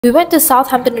We went to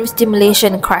Southampton University Malaysia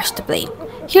and crashed the plane.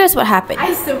 Here's what happened.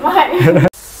 I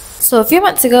survived. So a few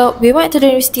months ago, we went to the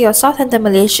University of Southampton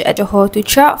Malaysia at Johor to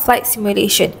try out flight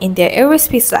simulation in their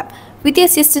aerospace lab with the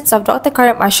assistance of Dr.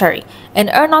 Karim Ashari, an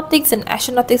aeronautics and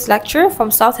astronautics lecturer from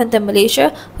Southampton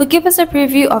Malaysia, who gave us a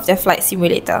preview of their flight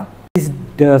simulator. This is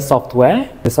the software.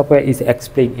 The software is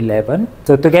Explain 11.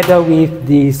 So together with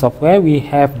the software, we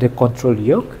have the control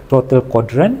yoke, throttle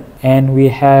quadrant, and we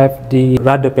have the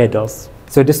rudder pedals.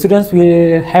 So the students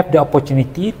will have the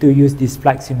opportunity to use this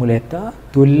flight simulator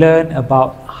to learn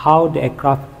about how the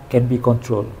aircraft can be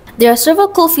controlled. There are several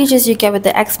cool features you get with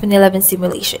the Explain 11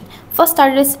 simulation. For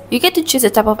starters, you get to choose the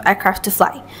type of aircraft to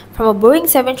fly, from a Boeing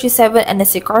 737 and a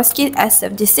Sikorsky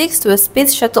S-76 to a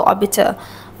space shuttle orbiter,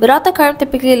 but Dr. Karim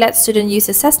typically lets students use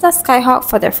a Cessna Skyhawk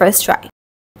for their first try.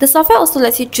 The software also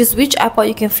lets you choose which airport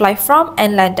you can fly from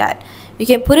and land at. You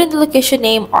can put in the location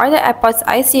name or the airport's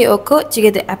ICAO code to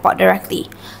get the airport directly.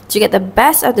 To get the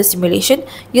best of the simulation,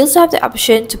 you also have the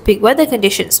option to pick weather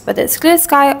conditions, whether it's clear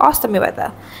sky or stormy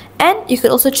weather. And you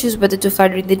could also choose whether to fly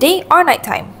during the day or night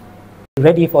time.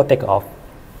 Ready for takeoff.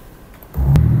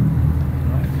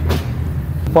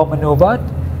 For maneuver,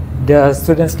 the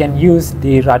students can use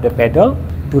the rudder pedal.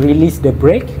 To release the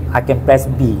brake, I can press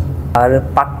B. The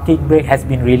parking brake has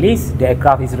been released. The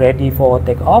aircraft is ready for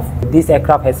takeoff. This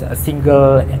aircraft has a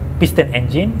single piston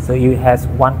engine, so it has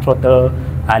one throttle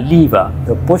lever.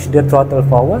 To push the throttle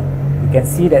forward, you can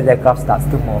see that the aircraft starts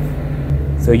to move.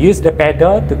 So use the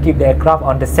pedal to keep the aircraft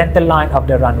on the center line of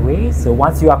the runway. So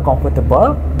once you are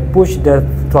comfortable, push the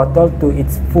throttle to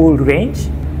its full range.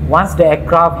 Once the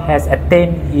aircraft has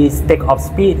attained its takeoff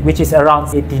speed, which is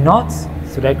around 80 knots,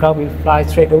 so the aircraft will fly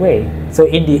straight away. So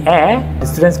in the air, the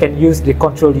students can use the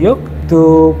control yoke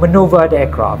to maneuver the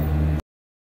aircraft.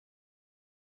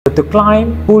 To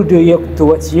climb, pull the yoke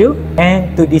towards you,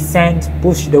 and to descend,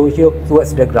 push the yoke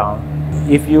towards the ground.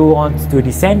 If you want to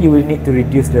descend, you will need to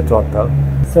reduce the throttle.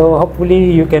 So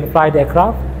hopefully you can fly the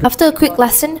aircraft. After a quick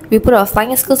lesson, we put our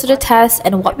flying skills to the test,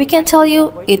 and what we can tell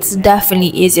you, it's definitely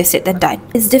easier said than done.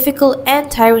 It's difficult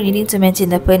and tiring needing to maintain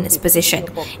the plane in its position,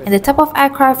 and the type of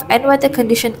aircraft and weather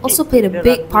condition also played a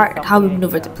big part in how we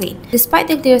maneuvered the plane. Despite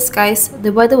the clear skies,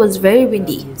 the weather was very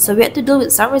windy, so we had to deal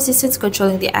with some resistance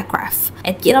controlling the aircraft.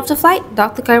 At the end of the flight,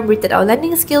 Dr. Karim rated our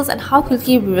landing skills and how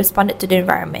quickly we responded to the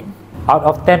environment. Out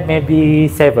of 10, maybe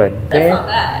 7. Okay? That's not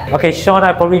bad. Okay, Sean,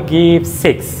 I probably give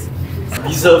 6.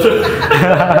 Deserve.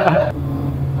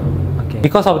 Okay.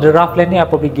 Because of the rough landing, I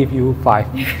probably give you 5.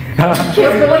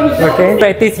 Okay.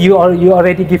 Practice, you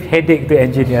already give headache to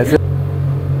engineers. I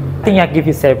think I give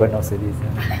you 7 also. This.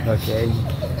 Okay.